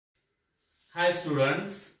हाय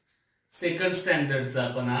students, second स्टँडर्डचा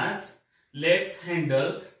आपण आज let's handle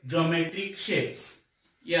geometric shapes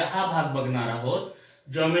या हा भाग बघणार आहोत.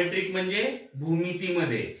 जॉमेट्रिक म्हणजे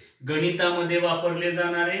भूमितीमध्ये गणितामध्ये वापरले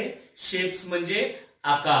जाणारे शेप्स म्हणजे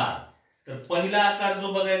आकार. तर पहिला आकार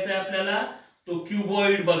जो बघायचा आहे आपल्याला तो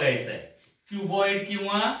क्युबॉइड बघायचा आहे. क्युबॉइड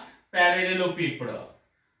किंवा पॅरेलेलोपिपड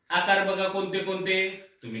आकार बघा कोणते कोणते.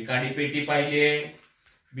 तुम्ही काडीपेटी पाहिलीये,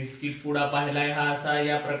 बिस्किट पुडा पाहिलाय हा असा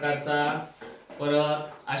या प्रकारचा, परत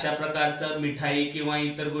अशा प्रकारचा मिठाई किंवा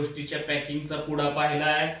इतर गोष्टीच्या पॅकिंगचा पुडा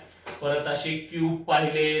पाहिलाय, परत असे क्यूब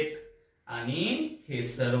पाहिलेत आणि हे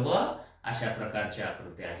सर्व अशा प्रकारच्या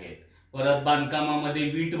आकृत्या आहेत. परत बांधकामामध्ये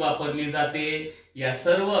वीट वापरली जाते. या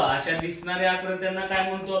सर्व अशा दिसणाऱ्या आकृत्यांना काय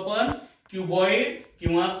म्हणतो आपण? क्युबॉइड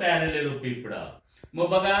किंवा पॅरेलेलोपिपड. मग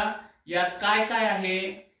बघा यात काय काय आहे?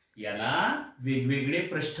 याला वेगवेगळे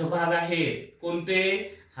पृष्ठभाग आहेत.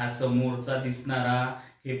 कोणते? हा समोरचा दिसणारा,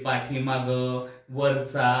 हे पाठीमाग,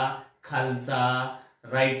 वरचा, खालचा,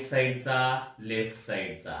 राईट साइडचा, लेफ्ट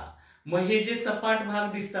साइडचा. मग हे जे सपाट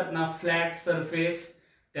भाग दिसतात ना, फ्लॅट सरफेस,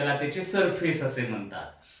 त्याला त्याचे सरफेस असे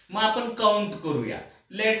म्हणतात. मग आपण काउंट करूया.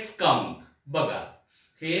 Let's count. बघा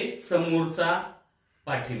हे समोरचा,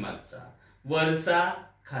 पाठीमागचा, वरचा,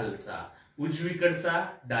 खालचा, उजवीकडचा,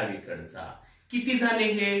 डावीकडचा. किती झाले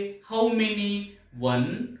हे? How many?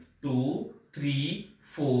 1 2 3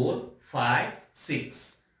 4 5 6.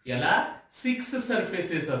 याला 6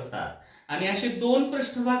 सरफेसेस असतात. आणि असे दोन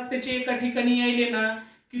पृष्ठभाग त्याचे एका ठिकाणी यायले ना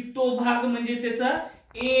की तो भाग म्हणजे त्याचा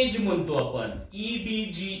एज म्हणतो आपण.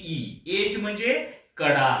 EDGE. एज म्हणजे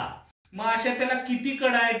कडा. मग अशा त्याला किती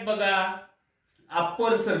कडा आहेत बघा.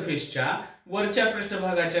 अप्पर सरफेसच्या वरच्या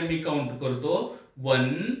पृष्ठभागाच्या मी काउंट करतो. 1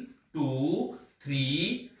 2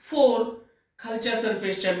 3 4. खालच्या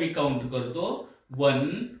सरफेसच्या मी काउंट करतो. 1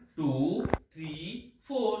 2 3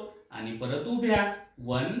 4. आणि परत उभ्या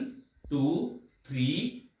 1 2 3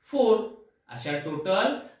 4. अशा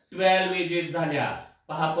टोटल 12 एजेस झाल्या.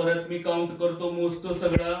 पहा परत मी काउंट करतो, मोजतो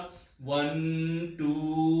सगळं. 1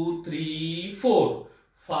 2 3 4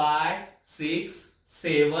 5 6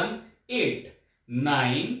 7 8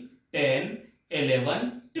 9 10 11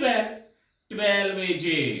 12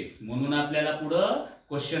 एजेस. म्हणून आपल्याला पुढं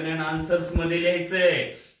क्वेश्चन अँड आन्सर्स मध्ये लिहायचंय.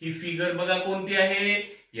 ही फिगर बघा कोणती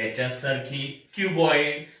आहे? याच्यासारखी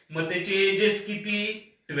क्युबॉइड. मग त्याचे एजेस किती?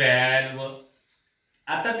 12.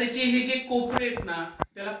 आता त्याचे हे जे कोपरे आहेत ना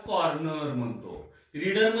त्याला कॉर्नर म्हणतो.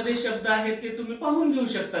 रीडर मध्ये शब्द आहेत ते तुम्ही पाहून घेऊ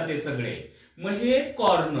शकता ते सगळे. मग हे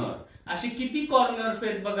कॉर्नर. असे किती कॉर्नर्स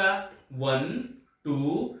आहेत बघा? 1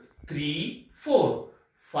 2 3 4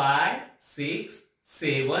 5 6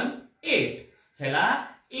 7 8. ह्याला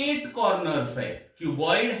 8 कॉर्नर्स आहेत.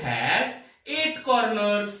 Cuboid has 8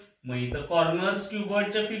 corners. मग इथं कॉर्नर्स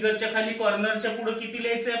क्युबॉइडच्या फिगरच्या खाली कॉर्नरच्या पुढे किती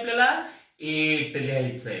लिहायचंय आपल्याला? 8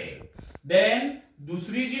 लिहायचंय. देन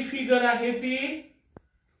दुसरी जी फिगर आहे ती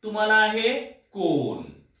तुम्हाला आहे कोन.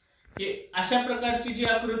 हे अशा प्रकारची जी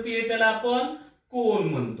आकृती आहे त्याला आपण कोन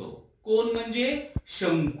म्हणतो. कोन म्हणजे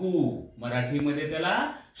शंकू. मराठीमध्ये त्याला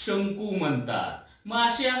शंकू म्हणतात. मग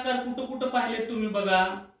असे आकार कुठं कुठं पाहिले तुम्ही बघा.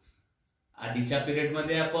 आधीच्या पिरियड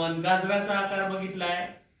मध्ये आपण गाजराचा आकार बघितलाय.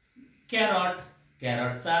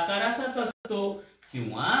 कॅरॉटचा आकार असाच असतो.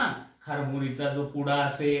 किंवा खारमुरीचा जो पुडा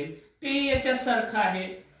असेल ते याच्या सारखा आहे,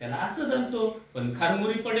 त्याला असं धरतो. पण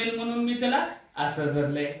खारमुरी पडेल म्हणून मी त्याला असं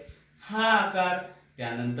धरलंय. हा आकार.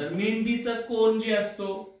 त्यानंतर मेहंदीचा कोन जे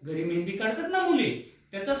असतो, घरी मेहंदी काढतात ना मुली,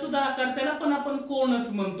 त्याचा सुद्धा आकार, त्याला पण आपण कोनच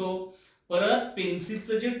म्हणतो. परत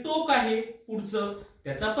पेन्सिलचं जे टोक आहे पुढचं,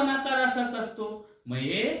 त्याचा पण आकार असाच असतो. मग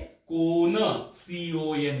हे कोन,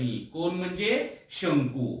 CONE. कोन म्हणजे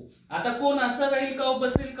शंकू. आता कोन असा राहील का,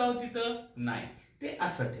 बसेल का तिथं? नाही, ते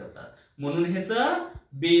असं ठेवतात. म्हणून ह्याचं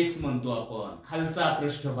बेस म्हणतो आपण. खालचा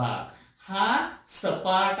पृष्ठभाग हा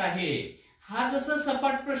सपाट आहे. हा जसा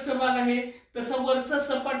सपाट पृष्ठभाग आहे तसा वरचा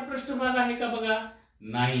सपाट पृष्ठभाग आहे का बघा?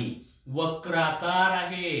 नाही, वक्राकार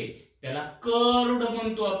आहे. त्याला कर्व्ड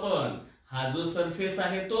म्हणतो आपण. हा जो सरफेस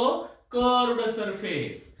आहे तो कर्व्ड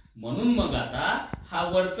सरफेस. म्हणून मग आता हा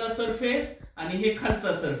वरचा सरफेस आणि हे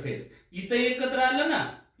खालचा सरफेस इथं एकत्र आलं ना,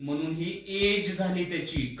 म्हणून ही एज झाली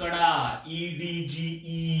त्याची. कडा,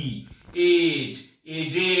 EDGE. Age,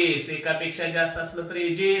 edges. एकापेक्षा जास्त असलं तर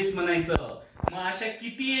एजेस म्हणायचं. मग अशा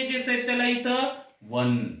किती एजेस आहेत त्याला इथं?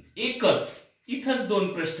 1. एकच. इथंच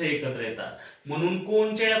दोन पृष्ठ एकत्र येतात. म्हणून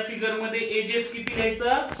कोणच्या फिगर मध्ये एजेस किती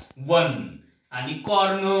लिहायचं? 1. आणि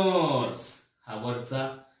कॉर्नर्स, हा वरचा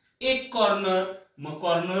एक कॉर्नर. मग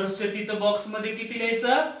कॉर्नर्सच्या तिथं बॉक्स मध्ये किती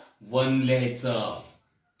लिहायचं? 1 लिहायचं.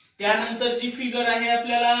 त्यानंतर जी फिगर आहे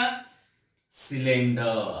आपल्याला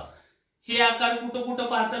सिलेंडर. हे आकार कुठं कुठं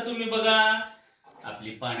पाहता तुम्ही बघा. आपली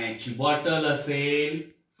पाण्याची बॉटल असेल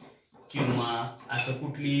किंवा असं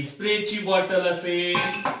कुठली स्प्रेची बॉटल असेल,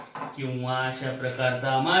 किंवा अशा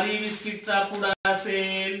प्रकारचा मारी बिस्किटचा पुडा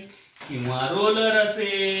असेल, किंवा रोलर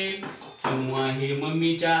असेल, किंवा हे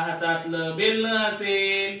मम्मीच्या हातातलं बेलन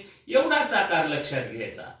असेल, एवढाच आकार लक्षात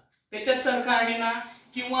घ्यायचा. त्याच्यासारखा आहे ना,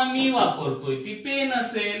 किंवा मी वापरतोय ती पेन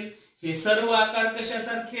असेल. हे सर्व आकार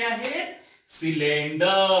कशासारखे आहेत?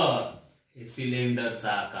 सिलेंडर. हे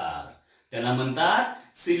सिलेंडरचा आकार, त्याला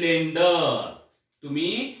म्हणतात सिलेंडर.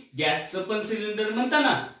 तुम्ही गॅसचं पण सिलेंडर म्हणता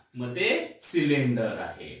ना, मग ते सिलेंडर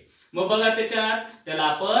आहे. मग बघा त्याला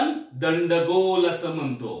आपण दंडगोल असं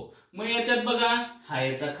म्हणतो. मग याच्यात बघा, हा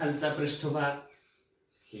याचा खालचा पृष्ठभाग,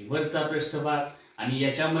 हे वरचा पृष्ठभाग, आणि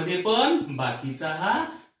याच्यामध्ये पण बाकीचा हा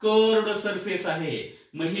कर्व्ड सरफेस आहे.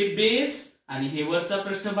 मग हे बेस आणि हे वरचा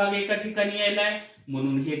पृष्ठभाग एका ठिकाणी यायलाय,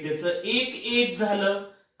 म्हणून हे त्याचं एक झालं,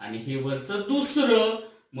 आणि हे वरचं दुसरं.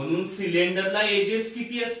 म्हणून सिलेंडरला एजेस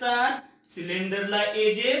किती असतात? सिलेंडरला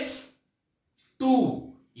एजेस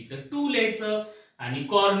 2. इथं 2 लिहायचं. आणि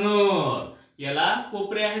कॉर्नर, याला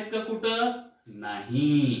कोपरे आहेत का कुठं?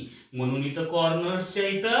 नाही, म्हणून इथं कॉर्नर्सच्या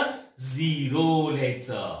इथं 0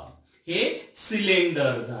 लिहायचं. हे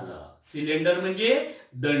सिलेंडर झालं. सिलेंडर म्हणजे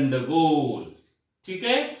दंडगोल. ठीक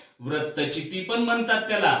आहे. वृत्तचिती पण म्हणतात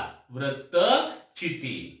त्याला,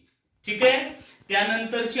 वृत्तचिती. ठीक आहे.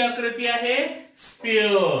 त्यानंतरची आकृती आहे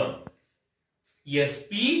स्पेअर.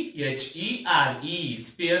 SPHERE.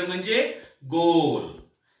 स्पेअर म्हणजे गोल.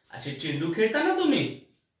 असे चेंडू खेळता ना तुम्ही,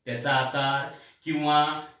 त्याचा आकार. किंवा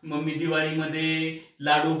मम्मी दिवाळीमध्ये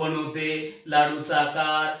लाडू बनवते, लाडूचा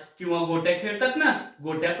आकार. किंवा गोट्या खेळतात ना,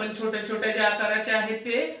 गोट्या पण छोट्या छोट्या ज्या आकाराच्या आहेत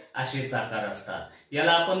ते असेच आकार असतात.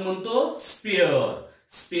 याला आपण म्हणतो स्पेअर.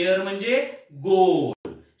 स्पेअर म्हणजे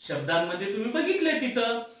गोल. शब्दांमध्ये तुम्ही बघितले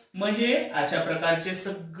तिथं. मग हे अशा प्रकारचे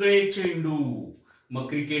सगळे चेंडू, मग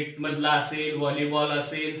क्रिकेट मधला असेल, व्हॉलीबॉल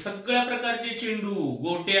असेल, सगळ्या प्रकारचे चेंडू,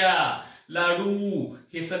 गोट्या, लाडू,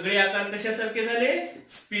 हे सगळे आकार कशासारखे झाले?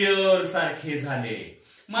 स्पेअर सारखे झाले.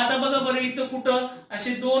 मग आता बघा बरं, इथं कुठं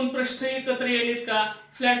असे 2 पृष्ठ एकत्र येलेत का?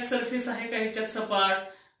 फ्लॅट सरफेस आहे का ह्याच्यात सपाट?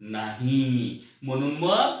 नाही. म्हणून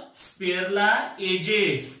मग स्पेअरला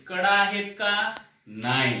एजेस, कडा आहेत का?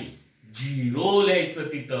 नाही. 0 लिहायचं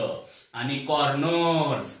तिथं. आणि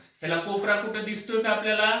कॉर्नर्स, ह्याला कोपरा कुठं दिसतोय का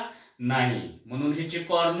आपल्याला? नाही. म्हणून ह्याचे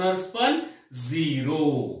कॉर्नर्स पण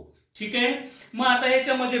 0. ठीक आहे. मग आता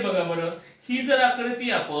ह्याच्यामध्ये बघा बरं, ही जर आकृती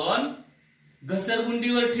आपण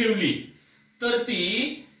घसरगुंडीवर ठेवली तर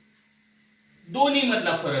ती दोन्ही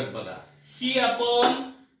मधला फरक बघा. ही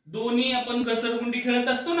आपण घसरगुंडी खेळत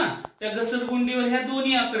असतो ना, त्या घसरगुंडीवर ह्या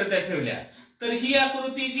दोन्ही आकृत्या ठेवल्या तर ही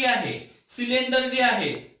आकृती जी आहे, सिलेंडर जे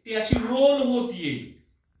आहे, ती अशी रोल होत येईल.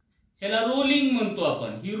 ह्याला रोलिंग म्हणतो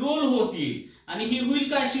आपण. ही रोल होत येईल. आणि ही होईल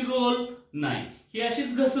का अशी रोल? नाही. ही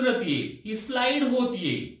अशीच घसरत येईल, ही स्लाइड होत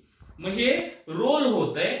येईल. मग हे रोल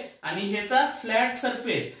होत आहे, आणि ह्याचा फ्लॅट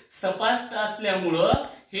सरफेस सपाट असल्यामुळं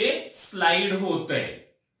हे स्लाइड होत आहे.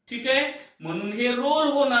 ठीक आहे. म्हणून हे रोल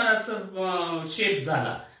होणारा शेप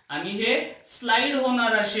झाला, आणि हे स्लाइड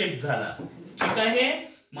होणारा शेप झाला. ठीक आहे.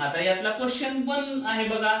 मग आता यातला क्वेश्चन पण आहे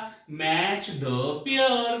बघा, मॅच द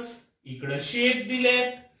पेअर्स. इकडं शेप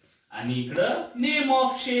दिलेत आणि इकडं नेम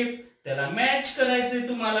ऑफ शेप. त्याला मॅच करायचंय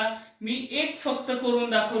तुम्हाला. मी एक फक्त करून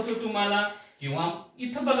दाखवतो तुम्हाला. किंवा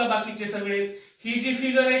इथं बघा बाकीचे सगळेच. ही जी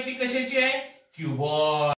फिगर आहे ती कशाची आहे?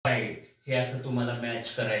 क्युबॉइड. हे असं तुम्हाला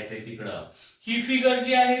मॅच करायचंय तिकडं. ही फिगर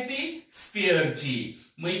जी आहे ती स्पेअरची.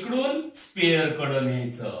 मग इकडून स्पेअर कडे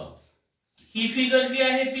न्यायचं. ही फिगर जी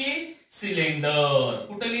आहे ती सिलेंडर.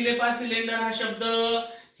 कुठं लिहिले पहा सिलेंडर हा शब्द?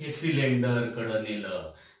 हे सिलेंडर कडे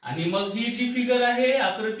नेलं. आणि मग ही जी फिगर आहे,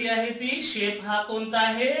 आकृती आहे ती, शेप हा कोणता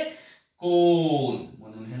आहे? कोन.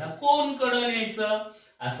 म्हणून ह्याला कोन कडे न्यायचं.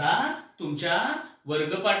 असा तुमच्या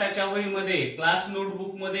वर्गपाठाच्या वहीमध्ये, क्लास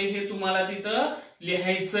नोटबुक मध्ये हे तुम्हाला तिथं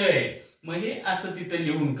लिहायचंय. मग हे असं तिथं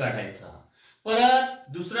लिहून काढायचं.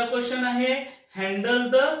 परत दुसरा क्वेश्चन आहे, handle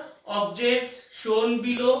the objects shown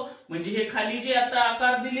below. म्हणजे हे खाली जे आता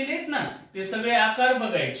आकार दिलेले आहेत ना, ते सगळे आकार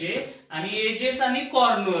बघायचे आणि एजेस आणि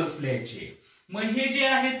कॉर्नर्स लिहायचे. मग हे जे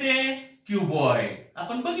आहे ते क्युबॉइड.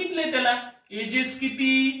 आपण बघितले त्याला एजेस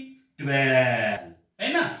किती? 12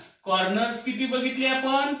 है ना. कॉर्नर्स किती बघितले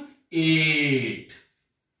आपण? 8.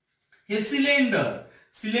 हे सिलेंडर.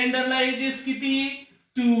 सिलेंडरला एजेस किती?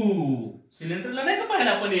 2. सिलेंडरला नाही का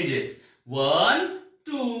पाहिला आपण एजेस? 1,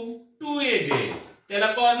 2 एजेस.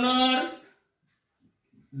 त्याला कॉर्नर्स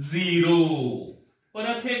 0.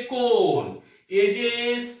 परत हे कोन,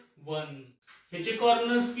 एजेस 1. ह्याचे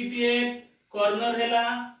कॉर्नर्स किती आहेत? कॉर्नर ह्याला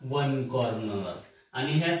 1 कॉर्नर.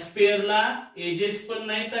 आणि ह्या स्पेअरला एजेस पण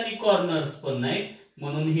नाहीत आणि कॉर्नर्स पण नाहीत,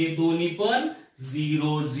 म्हणून हे दोन्ही पण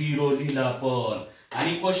 0 0 लिहिलं आपण.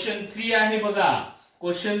 आणि क्वेश्चन 3 आहे बघा,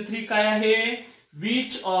 क्वेश्चन 3 काय आहे?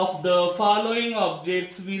 Which of the following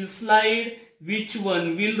objects will slide, which one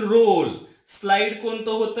will role. Slide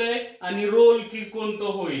कोणतं होतंय आणि रोल की कोणतं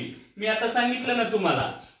होईल? मी आता सांगितलं ना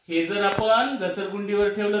तुम्हाला, हे जर आपण घसरगुंडीवर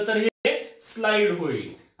ठेवलं तर हे स्लाइड होईल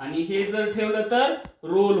आणि हे जर ठेवलं तर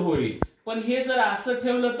रोल होईल, पण हे जर असं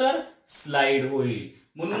ठेवलं तर स्लाइड होईल.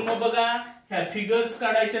 म्हणून मग बघा, ह्या फिगर्स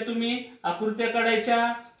काढायच्या, तुम्ही आकृत्या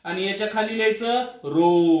काढायच्या आणि याच्या खाली लिहायचं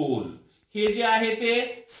रोल. हे जे आहे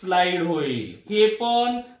ते स्लाइड होईल, हे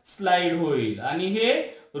पण स्लाइड होईल आणि हे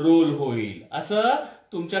रोल होईल. असं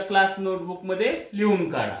तुमच्या क्लास नोटबुक मध्ये लिहून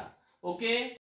काढा. ओके.